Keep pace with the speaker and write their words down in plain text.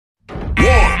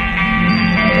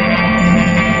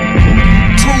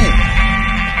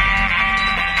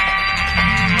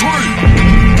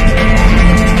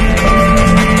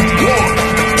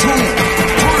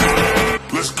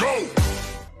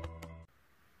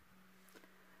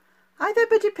Hi there,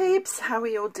 buddy peeps. How are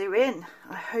you all doing?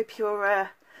 I hope you're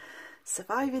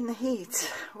surviving the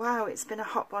heat. Wow, it's been a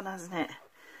hot one, hasn't it?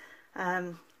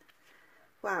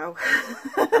 Wow.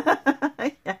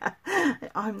 Yeah,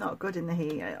 I'm not good in the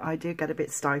heat. I do get a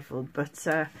bit stifled, but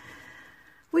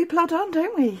we plod on,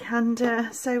 don't we?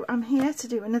 And so I'm here to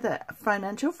do another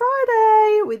Financial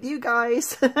Friday with you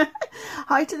guys.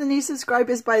 Hi to the new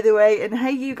subscribers, by the way, and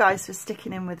hey, you guys, for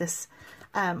sticking in with us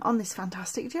on this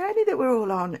fantastic journey that we're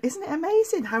all on. Isn't it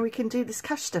amazing how we can do this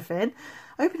cash stuff in,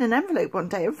 open an envelope one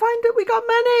day and find that we got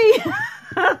money?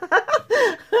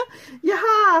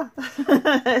 Yeah.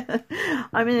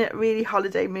 I'm in a really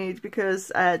holiday mood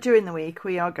because during the week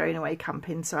we are going away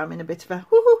camping, so I'm in a bit of a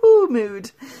woo-hoo-hoo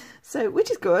mood, so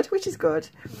which is good.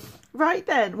 Right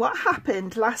then, what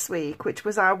happened last week, which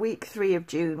was our week 3 of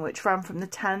June, which ran from the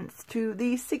 10th to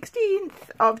the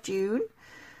 16th of June.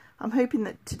 I'm hoping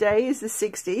that today is the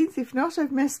 16th. If not,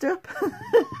 I've messed up.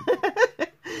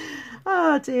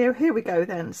 Oh dear, here we go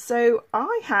then. So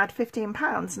I had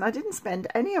 £15 and I didn't spend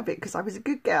any of it because I was a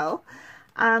good girl.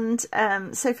 And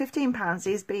so £15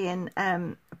 is being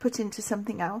put into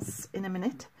something else in a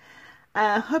minute.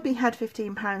 Hubby had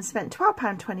 £15, spent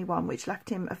 £12.21, which left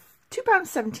him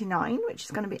 £2.79, which is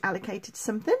going to be allocated to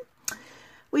something.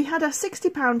 We had our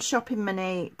 £60 shopping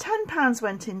money, £10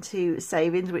 went into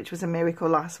savings, which was a miracle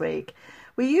last week.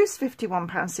 We used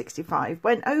 £51.65,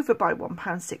 went over by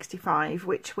 £1.65,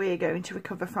 which we're going to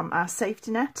recover from our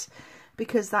safety net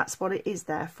because that's what it is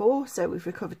there for. So we've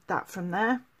recovered that from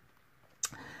there.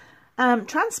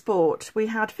 Transport, we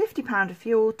had £50 of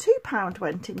fuel, £2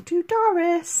 went into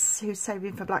Doris, who's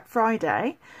saving for Black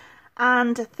Friday.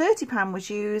 And £30 was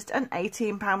used and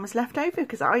 £18 was left over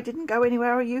because I didn't go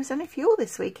anywhere or use any fuel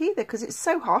this week either because it's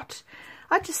so hot.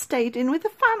 I just stayed in with the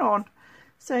fan on.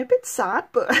 So a bit sad,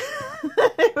 but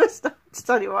it was to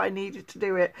tell you why I needed to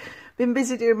do it. Been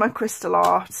busy doing my crystal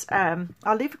art.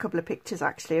 I'll leave a couple of pictures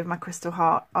actually of my crystal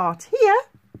art here,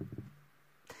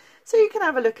 so you can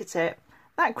have a look at it.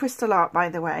 That crystal art, by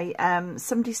the way,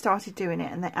 somebody started doing it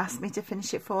and they asked me to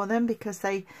finish it for them because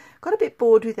they got a bit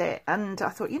bored with it, and I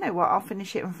thought, you know what, I'll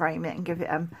finish it and frame it and give it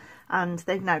them, and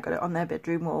they've now got it on their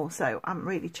bedroom wall, so I'm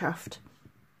really chuffed.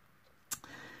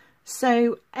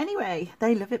 So anyway,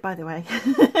 they love it, by the way.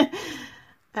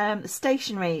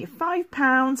 Stationery,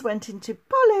 £5 went into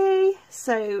Polly.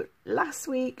 So last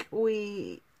week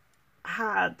we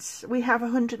have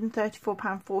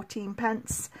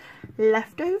 £134.14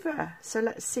 left over. So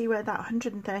let's see where that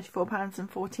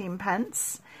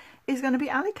 £134.14 is going to be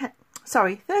allocated.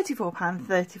 Sorry,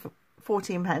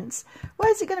 £34.14.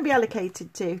 Where's it going to be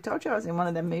allocated to? Told you I was in one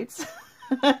of them moods.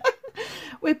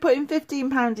 We're putting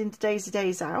 £15 into Days of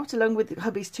Days Out, along with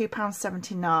hubby's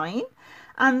 £2.79,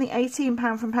 and the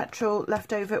 £18 from petrol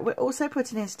left over. We're also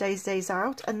putting into Days of Days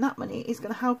Out, and that money is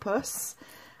going to help us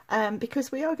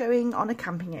because we are going on a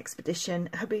camping expedition.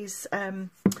 Hubby's been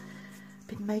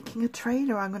making a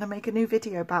trailer. I'm going to make a new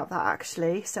video about that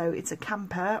actually. So it's a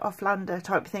camper off-lander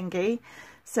type thingy.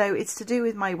 So it's to do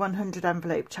with my 100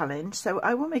 envelope challenge. So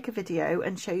I will make a video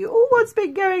and show you all what's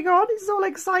been going on. It's all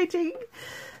exciting.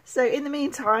 So in the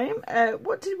meantime,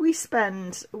 what did we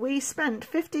spend? We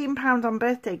spent £15 on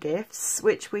birthday gifts,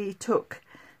 which we took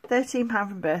 £13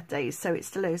 from birthdays. So it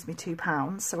still owes me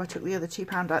 £2. So I took the other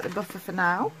 £2 out of the buffer for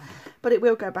now, but it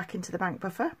will go back into the bank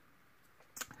buffer.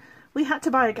 We had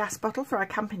to buy a gas bottle for our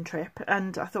camping trip,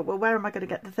 and I thought, well, where am I going to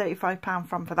get the £35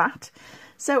 from for that?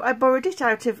 So I borrowed it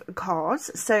out of cars,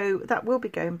 so that will be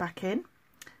going back in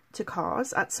to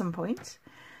cars at some point.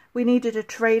 We needed a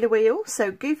trailer wheel,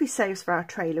 so Goofy saves for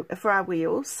our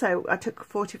wheels, so I took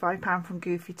 £45 from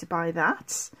Goofy to buy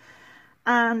that.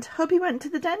 And hubby went to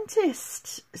the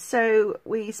dentist, so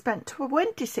we spent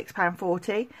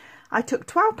 £26.40. I took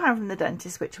 £12 from the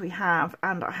dentist, which we have,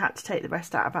 and I had to take the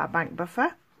rest out of our bank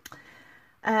buffer.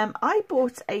 I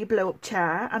bought a blow-up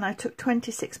chair and I took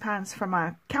 £26 from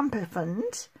our camper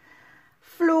fund.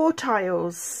 Floor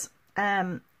tiles.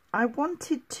 I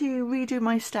wanted to redo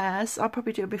my stairs. I'll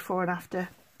probably do a before and after.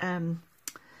 Don't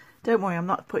worry, I'm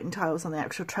not putting tiles on the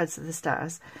actual treads of the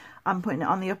stairs. I'm putting it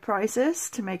on the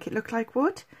uprisers to make it look like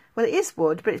wood. Well, it is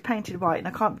wood, but it's painted white and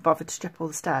I can't be bothered to strip all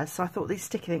the stairs. So I thought these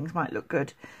sticky things might look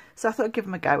good. So I thought I'd give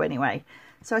them a go anyway.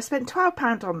 So I spent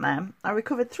 £12 on them. I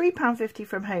recovered £3.50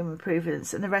 from home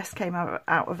improvements and the rest came out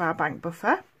of our bank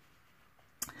buffer.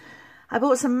 I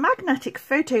bought some magnetic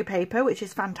photo paper, which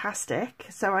is fantastic.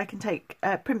 So I can take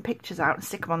print pictures out and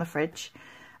stick them on the fridge,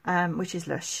 which is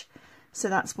lush. So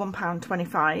that's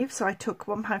 £1.25. So I took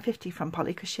 £1.50 from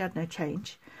Polly because she had no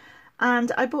change.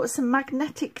 And I bought some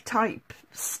magnetic type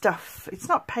stuff. It's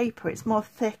not paper, it's more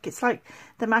thick. It's like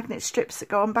the magnet strips that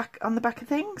go on the back of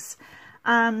things.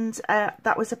 and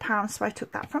that was £1, so I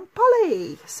took that from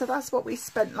Polly. So that's what we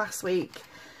spent last week.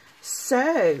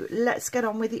 So let's get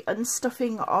on with the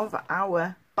unstuffing of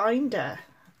our binder.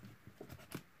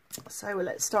 So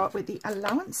let's start with the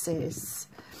allowances.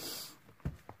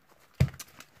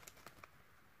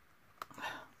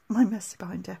 My messy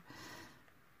binder.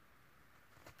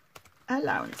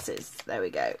 Allowances, there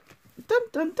we go. Dun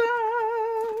dun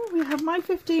dun! We have my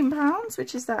 £15,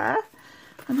 which is there,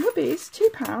 and hubby's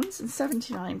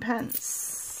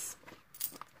 £2.79,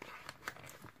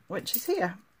 which is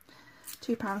here.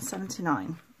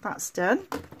 £2.79. That's done.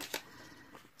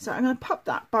 So I'm going to pop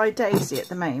that by Daisy at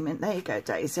the moment. There you go,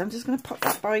 Daisy. I'm just going to pop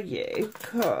that by you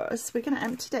because we're going to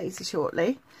empty Daisy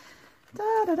shortly.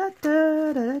 Dining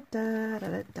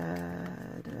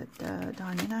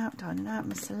out,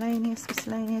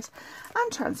 miscellaneous,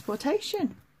 and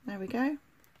transportation. There we go.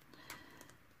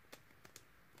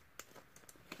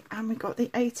 And we've got the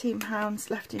 £18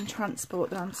 left in transport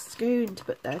that I'm going to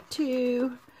put there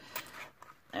too.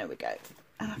 There we go.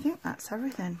 And I think that's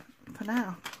everything for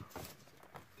now.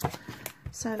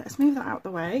 So let's move that out the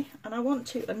way. And I want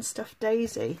to unstuff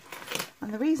Daisy.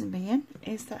 And the reason being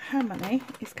is that her money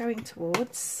is going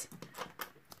towards...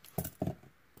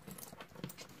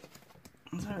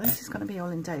 So this is going to be all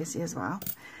in Daisy as well.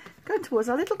 Going towards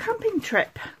our little camping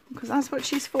trip. Because that's what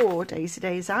she's for, Daisy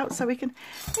Days Out. So we can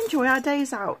enjoy our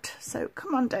days out. So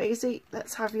come on, Daisy.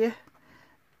 Let's have you.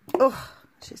 Oh,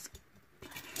 she's...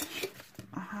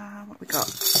 what we got?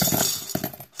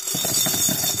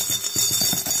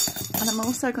 And I'm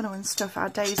also going to unstuff our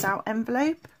days out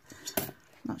envelope.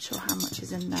 Not sure how much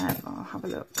is in there, but I'll have a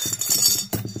look.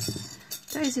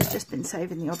 Daisy's just been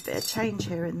saving the odd bit of change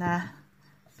here and there.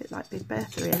 A bit like Big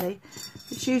Bertha, really.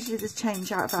 It's usually the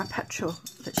change out of our petrol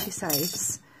that she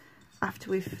saves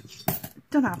after we've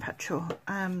done our petrol.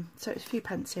 So it's a few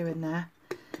pence here and there.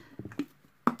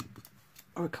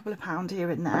 Or a couple of pounds here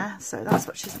and there, so that's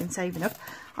what she's been saving up.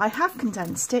 I have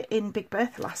condensed it in Big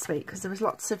Bertha last week because there was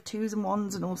lots of 2s and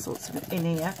 1s and all sorts of in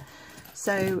here,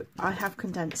 so I have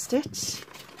condensed it.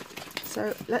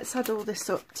 So let's add all this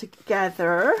up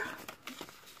together.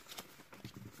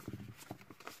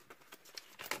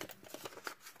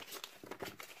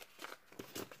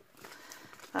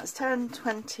 That's 10,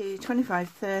 20, 25,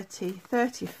 30,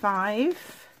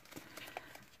 35.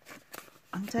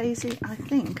 And Daisy, I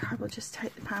think I will just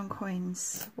take the pound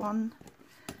coins. 1,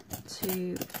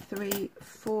 2, 3,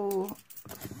 4,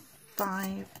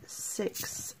 5,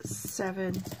 6,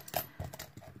 7,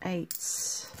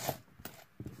 8.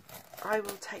 I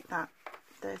will take that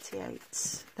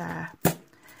 38 there.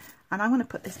 And I'm going to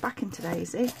put this back into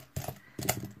Daisy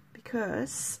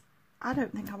because I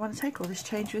don't think I want to take all this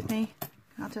change with me.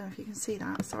 I don't know if you can see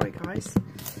that. Sorry, guys.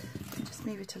 Let me just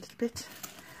move it a little bit.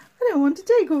 I don't want to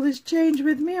take all this change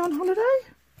with me on holiday,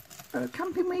 or a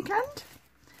camping weekend,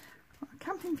 or a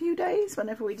camping few days,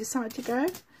 whenever we decide to go.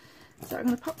 So I'm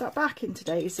going to pop that back into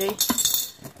Daisy,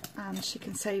 and she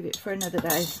can save it for another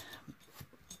day.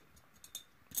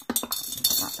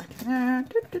 Pop that back in there.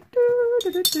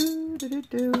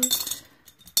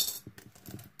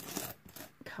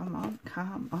 Come on,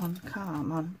 come on,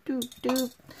 come on. Do, do.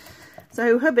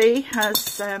 So hubby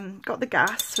has got the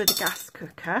gas with a gas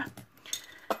cooker.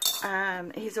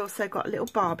 He's also got a little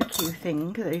barbecue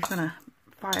thing that he's going to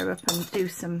fire up and do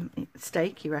some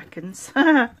steak, he reckons.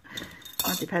 That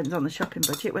depends on the shopping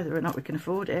budget, whether or not we can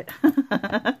afford it.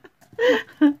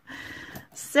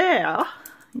 So,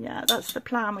 yeah, that's the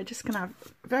plan. We're just going to have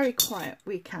a very quiet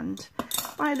weekend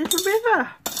by a little river.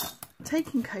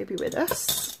 Taking Kobe with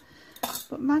us.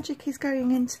 But Magic is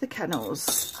going into the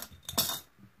kennels.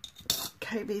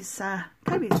 Kobe's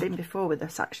been before with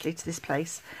us actually to this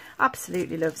place.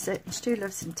 Absolutely loves it. Stu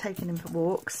loves him, taking him for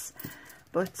walks,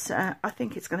 but I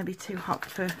think it's going to be too hot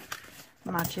for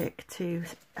Magic to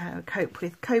cope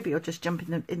with. Kobe will just jump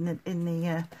in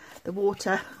the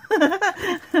water.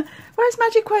 Whereas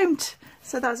Magic won't.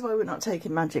 So that's why we're not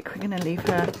taking Magic. We're going to leave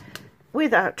her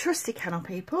with our trusty kennel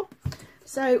people.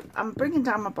 So I'm bringing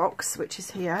down my box, which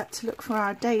is here, to look for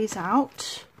our days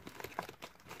out.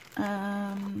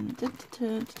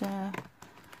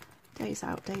 Days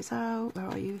out, where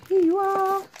are you? Here you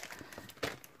are.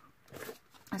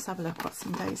 Let's have a look what's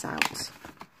some days out.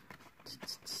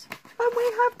 And we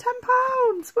have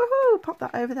 £10. Woohoo! Pop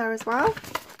that over there as well.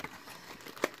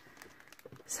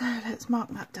 So let's mark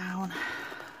that down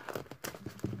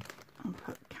and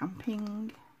put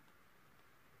camping.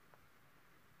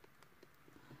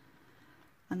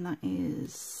 And that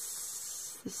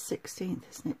is the 16th,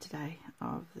 isn't it, today,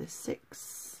 of the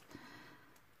 6th.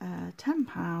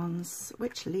 £10,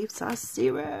 which leaves us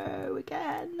 0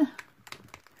 again.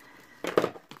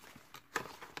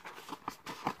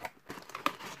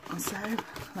 So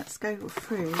let's go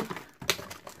through.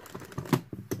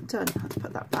 Done. Let's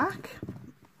put that back.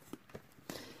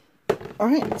 All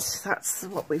right, that's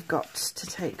what we've got to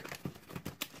take.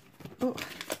 Oh,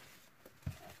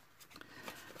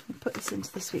 I'll put this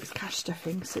into this week's cash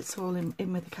stuffing, so it's all in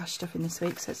with the cash stuffing this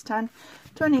week. So it's 10,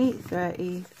 20,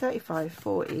 30, 35,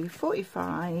 40,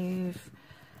 45,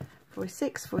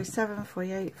 46, 47,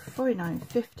 48, 49,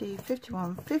 50,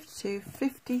 51, 52,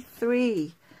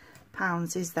 53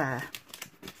 pounds is there.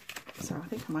 So I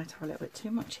think I might have a little bit too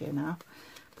much here now.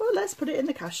 But let's put it in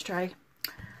the cash tray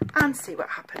and see what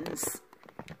happens.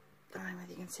 I don't know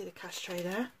whether you can see the cash tray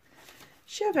there.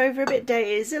 Shove over a bit,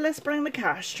 Daisy. Let's bring the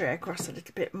cash tray across a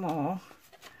little bit more.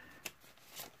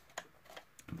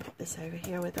 Put this over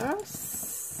here with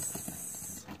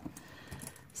us.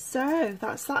 So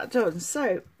that's that done.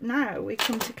 So now we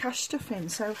come to cash stuffing.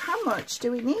 So how much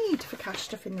do we need for cash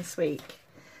stuffing this week?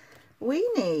 We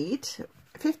need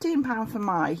 £15 for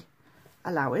my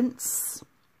allowance,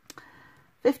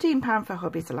 £15 for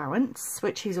hubby's allowance,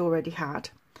 which he's already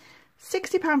had,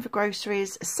 £60 for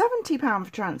groceries, £70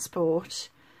 for transport,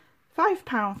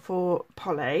 £5 for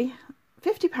Polly,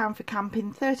 £50 for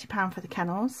camping, £30 for the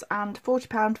kennels, and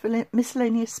 £40 for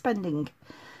miscellaneous spending,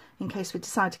 in case we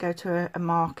decide to go to a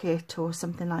market or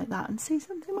something like that and see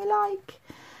something we like.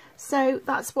 So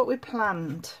that's what we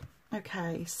planned.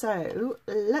 Okay, so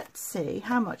let's see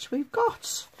how much we've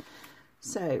got.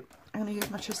 So I'm going to use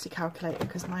my trusty calculator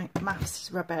because my maths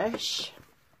is rubbish.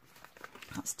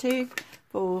 That's 2,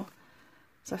 4,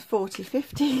 so 40,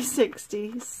 50,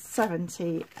 60,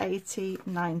 70, 80,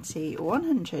 90,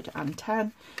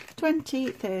 110, 20,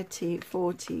 30,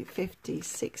 40, 50,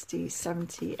 60,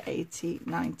 70, 80,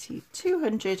 90,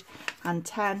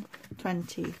 210,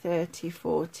 20, 30,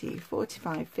 40,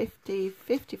 45, 50,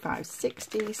 55,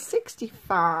 60,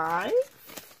 65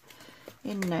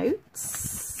 in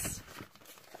notes.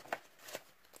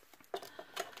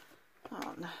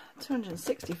 On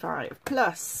 265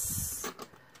 plus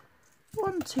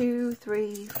 1, 2,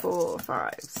 3, 4,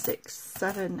 5, 6,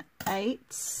 7,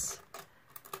 8.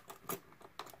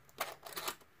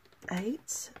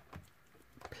 8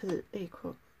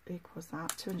 equals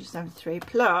that 273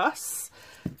 plus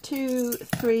 2,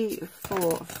 3,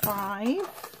 4,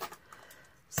 5,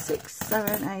 6,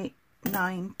 7, 8,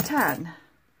 9, 10.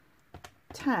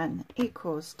 10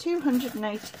 equals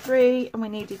 283, and we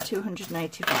needed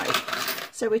 285.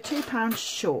 So we're £2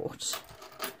 short.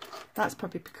 That's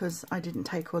probably because I didn't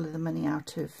take all of the money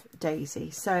out of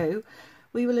Daisy. So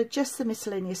we will adjust the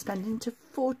miscellaneous spending to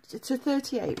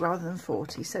 38 rather than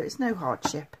 40. So it's no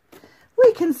hardship.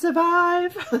 We can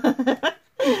survive.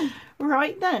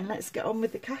 Right then, let's get on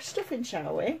with the cash stuffing,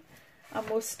 shall we? And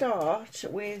we'll start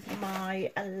with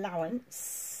my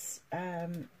allowance,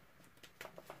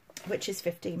 which is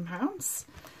 £15.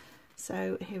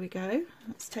 So here we go.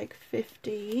 Let's take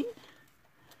 15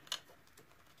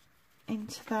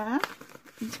 into there,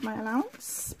 into my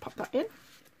allowance. Pop that in.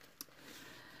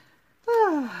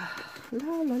 Ah,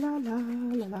 la la la la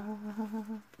la la.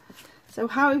 So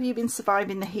how have you been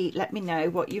surviving the heat? Let me know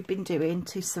what you've been doing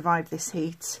to survive this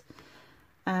heat.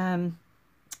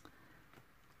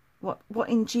 What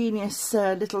ingenious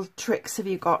little tricks have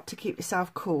you got to keep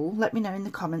yourself cool? Let me know in the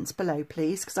comments below,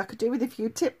 please, because I could do with a few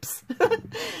tips.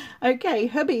 Okay,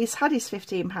 hubby's had his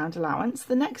 £15 allowance.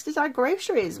 The next is our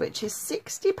groceries, which is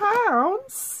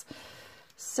 £60.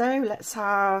 So let's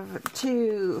have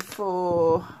 2,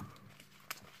 4,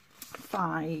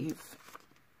 5,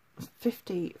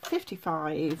 50,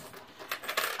 55,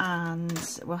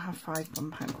 and we'll have 5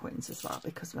 £1 coins as well,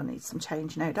 because we'll need some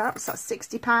change, no doubt. So that's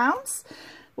 £60.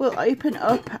 We'll open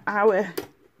up our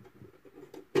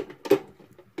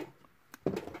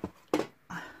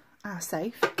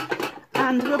safe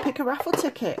and we'll pick a raffle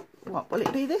ticket. What will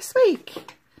it be this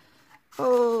week?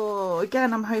 Oh,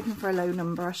 again, I'm hoping for a low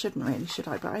number. I shouldn't really, should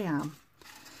I? But I am.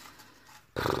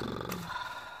 I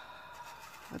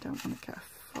don't want to get a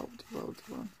folded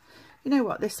one. You know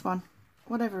what? This one,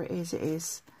 whatever it is, it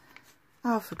is.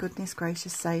 Oh, for goodness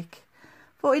gracious sake.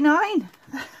 49.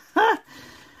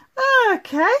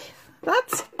 Okay,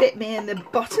 that's bit me in the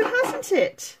bottom, hasn't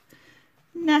it?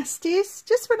 Nasties.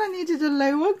 Just when I needed a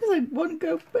low one, because I want to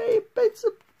go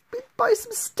buy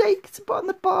some steak to put on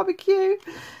the barbecue.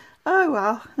 Oh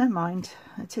well, never mind.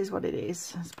 It is what it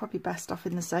is. It's probably best off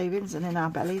in the savings and in our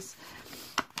bellies.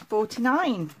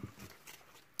 49.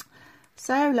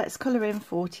 So let's colour in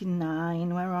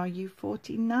 49. Where are you?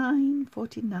 49,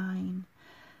 49,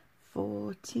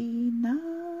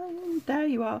 49. There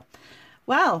you are.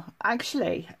 Well,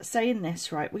 actually, saying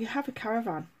this, right, we have a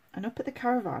caravan, and up at the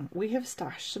caravan we have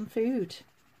stashed some food.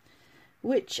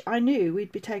 which I knew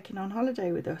we'd be taking on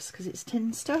holiday with us because it's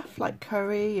tin stuff like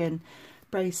curry and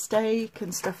braised steak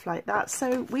and stuff like that.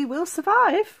 So we will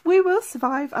survive. We will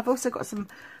survive. I've also got some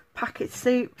packet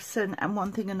soups and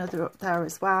one thing another up there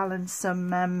as well, and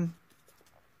some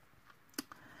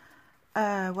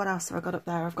what else have I got up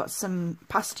there? I've got some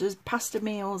pasta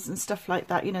meals and stuff like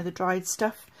that, you know, the dried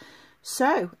stuff.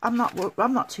 So I'm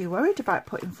not too worried about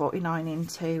putting 49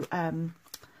 into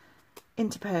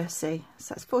Percy.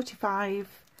 So that's 45,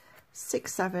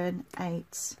 6, 7,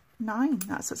 8, 9.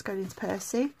 That's what's going into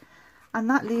Percy, and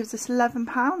that leaves us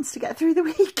 £11 to get through the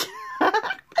week.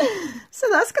 So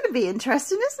that's going to be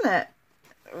interesting, isn't it?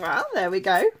 Well, there we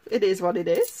go. It is what it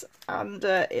is, and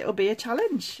it'll be a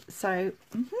challenge. So,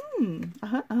 so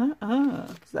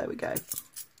there we go.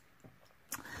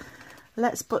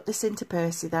 Let's put this into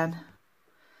Percy then.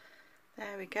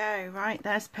 There we go. Right,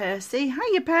 there's Percy.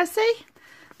 Hiya, Percy.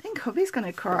 I think hubby's going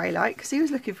to cry, like, because he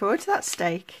was looking forward to that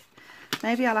steak.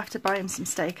 Maybe I'll have to buy him some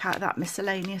steak out of that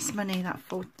miscellaneous money, that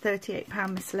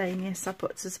 £38 miscellaneous I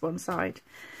put to one side.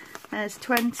 There's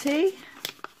 20,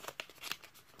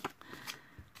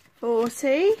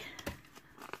 40,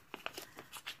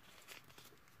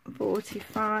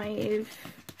 45,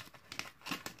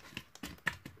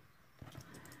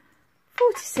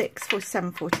 46,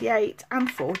 47, 48 and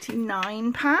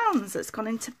 £49 that's gone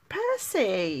into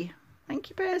Percy. Thank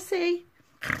you, Percy.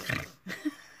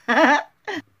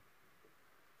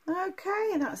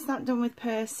 Okay, that's that done with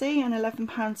Percy, and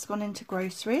 £11 gone into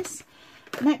groceries.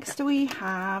 Next we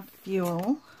have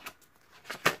fuel.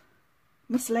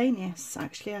 Miscellaneous,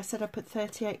 actually. I said I put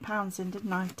 £38 in,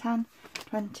 didn't I? 10,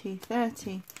 20,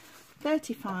 30,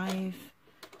 35,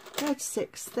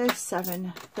 36,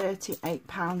 37,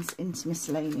 £38 into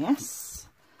miscellaneous.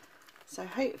 So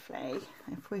hopefully,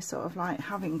 if we're sort of like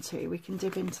having to, we can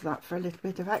dip into that for a little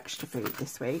bit of extra food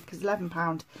this week, because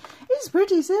 £11 is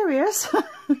pretty serious.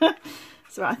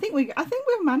 So I think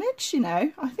we'll manage, you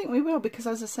know. I think we will, because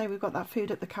as I say, we've got that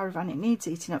food at the caravan. It needs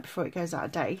eating up before it goes out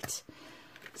of date.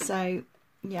 So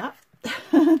yeah.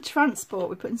 Transport,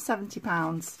 we're putting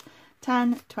 £70.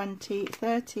 10, 20,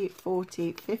 30,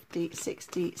 40, 50,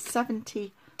 60,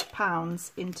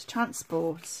 £70 into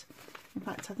transport. In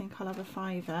fact, I think I'll have a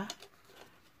fiver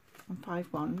and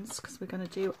 5 ones, because we're going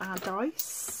to do our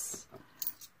dice.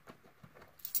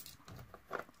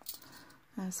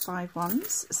 There's 5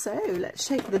 ones. So let's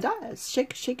shake the dice.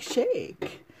 Shake, shake,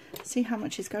 shake. See how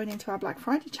much is going into our Black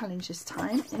Friday challenge this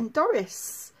time in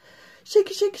Doris. Shake,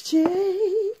 shake,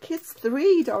 shake. It's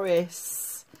 3,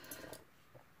 Doris.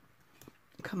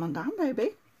 Come on down,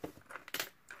 baby.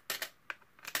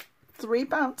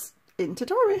 £3 into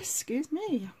Doris. Excuse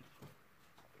me.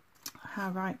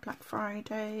 All right, Black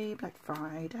Friday, Black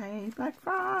Friday, Black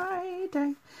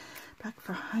Friday. Black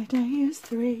Friday is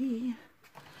 3.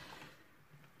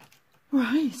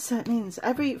 Right, so it means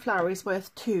every flower is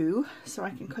worth 2, so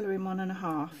I can colour in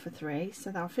 1.5 for 3.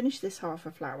 So I'll finish this half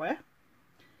a flower.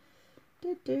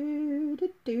 Do do do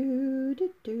do do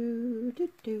do do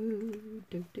do do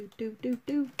do do do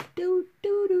do do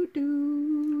do do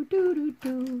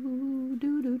do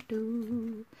do do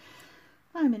do.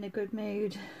 I'm in a good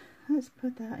mood. Let's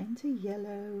put that into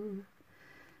yellow.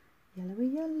 Yellow,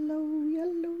 yellow,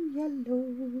 yellow,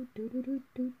 yellow. Do do do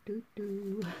do do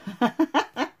do.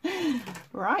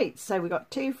 Right, so we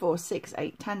got 2, 4, 6,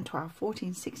 8, 10, 12,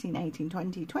 14, 16, 18,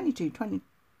 20, 22,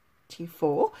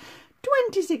 24,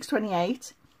 26,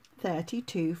 28,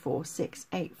 32, 4, 6,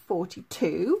 8,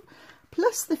 42,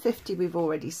 plus the 50 we've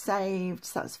already saved.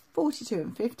 So that's 42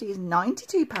 and 50 is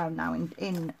 £92 now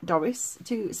in Doris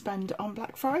to spend on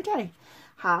Black Friday.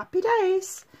 Happy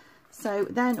days. So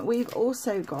then we've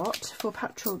also got, for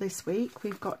petrol this week,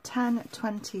 we've got 10,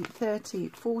 20, 30,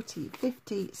 40,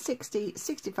 50, 60,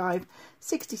 65,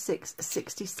 66,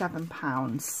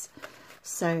 £67.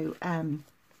 So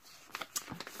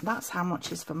that's how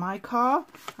much is for my car,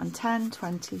 and 10,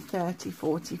 20, 30,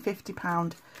 40,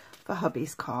 £50 for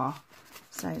hubby's car.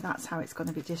 So that's how it's going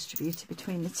to be distributed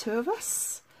between the 2 of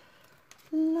us.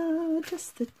 Lord,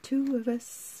 just the 2 of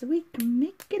us. We can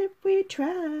make it if we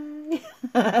try.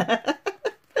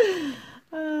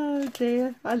 Oh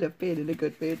dear, I love being in a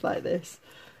good mood like this.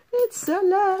 It's so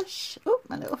lush. Oh,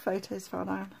 my little photos fell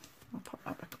down. I'll pop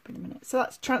that back up in a minute. So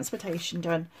that's transportation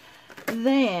done.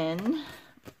 Then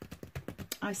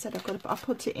I said I'll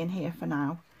put it in here for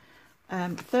now.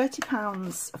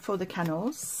 £30 for the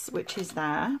kennels, which is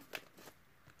there.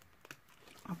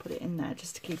 I'll put it in there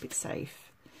just to keep it safe.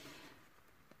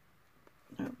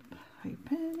 Open,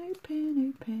 open,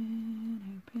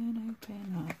 open, open, open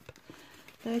up.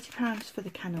 £30 for the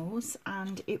kennels,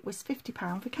 and it was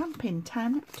 £50 for camping.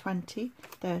 10, 20,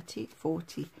 30,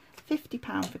 40,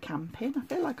 £50 for camping. I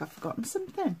feel like I've forgotten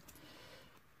something.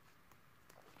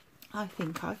 I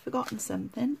think I've forgotten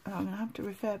something. I'm going to have to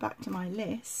refer back to my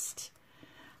list.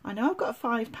 I know I've got a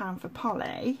 £5 for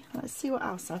Polly. Let's see what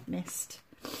else I've missed.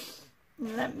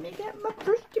 Let me get my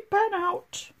pretty pen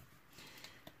out.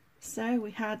 So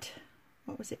we had,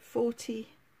 what was it, 40?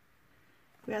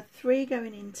 We had 3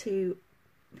 going into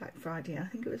Black Friday. I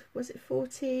think it was it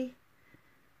 49?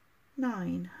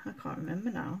 I can't remember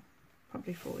now.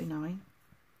 Probably 49,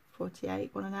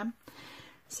 48, one of them.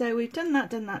 So we've done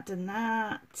that.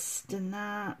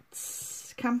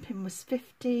 Camping was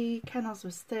 50, kennels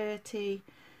was 30,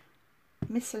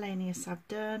 miscellaneous I've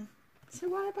done. So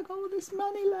why have I got all this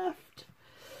money left?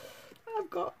 I've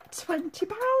got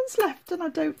 £20 left and I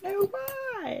don't know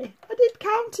why. I did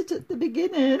count it at the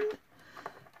beginning.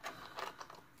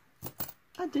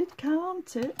 I did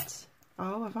count it.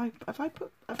 Oh, have I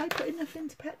put enough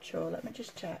into petrol? Let me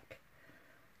just check.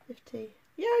 50.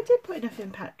 Yeah, I did put enough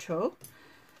in petrol.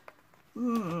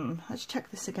 Let's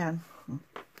check this again.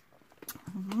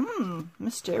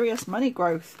 Mysterious money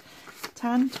growth.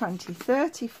 10, 20,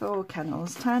 30 for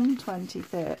kennels. 10, 20,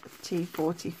 30,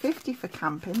 40, 50 for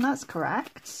camping. That's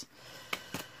correct.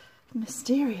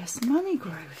 Mysterious money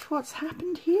growth. What's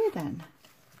happened here then?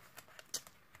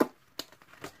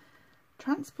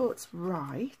 Transport's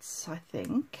right, I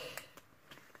think.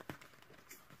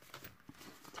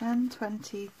 10,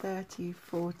 20, 30,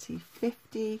 40,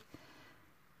 50.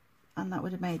 And that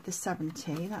would have made the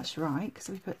 70. That's right, because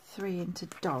we put 3 into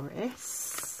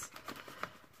Doris.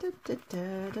 Where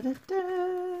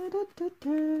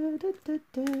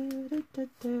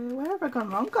have I gone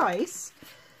wrong, guys?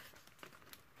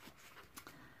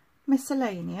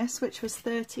 Miscellaneous, which was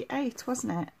 38,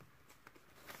 wasn't it?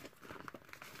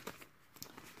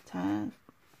 10,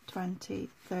 20,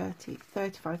 30,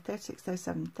 35, 36,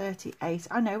 37, 38.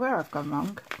 I know where I've gone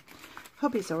wrong.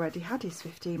 Hubby's already had his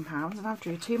 £15 and I've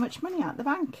drew too much money out the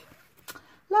bank.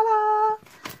 La la!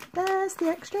 There's the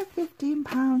extra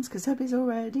 £15 because hubby's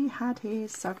already had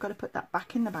his, so I've got to put that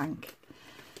back in the bank.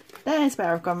 There's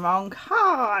where I've gone wrong.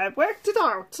 Ha! I've worked it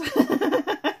out.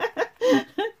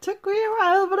 Took me a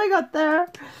while, but I got there.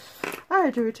 I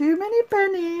drew too many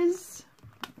pennies.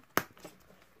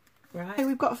 Right,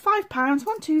 we've got £5.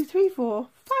 1, 2, 3, 4.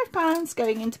 £5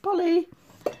 going into Polly.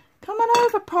 Come on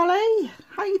over, Polly.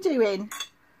 How you doing?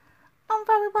 I'm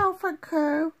very well, thank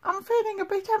you. I'm feeling a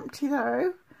bit empty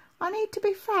though. I need to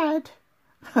be fed.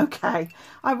 Okay,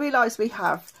 I realise we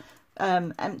have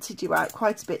emptied you out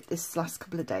quite a bit this last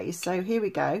couple of days. So here we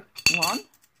go. 1.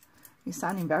 You're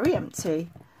sounding very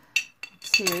empty.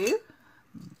 2,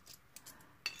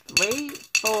 3,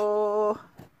 4.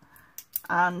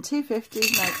 And 250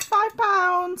 makes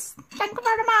 £5. Thank you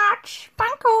very much.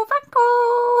 Thank you.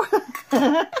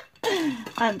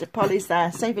 And Polly's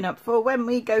there saving up for when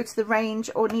we go to the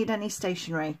range or need any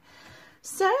stationery.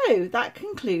 So that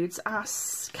concludes our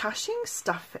caching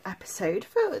stuff episode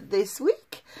for this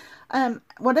week.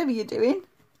 Whatever you're doing,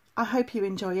 I hope you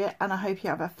enjoy it and I hope you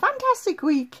have a fantastic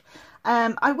week.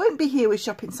 I won't be here with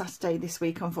Shopping Saturday this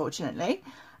week, unfortunately.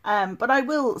 But I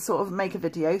will sort of make a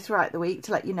video throughout the week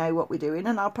to let you know what we're doing,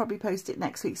 and I'll probably post it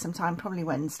next week sometime, probably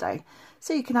Wednesday,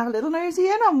 so you can have a little nosy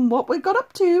in on what we got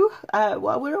up to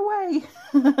while we're away.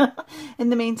 In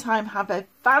the meantime, have a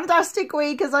fantastic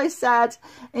week, as I said.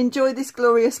 Enjoy this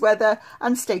glorious weather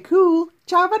and stay cool.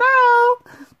 Ciao for now.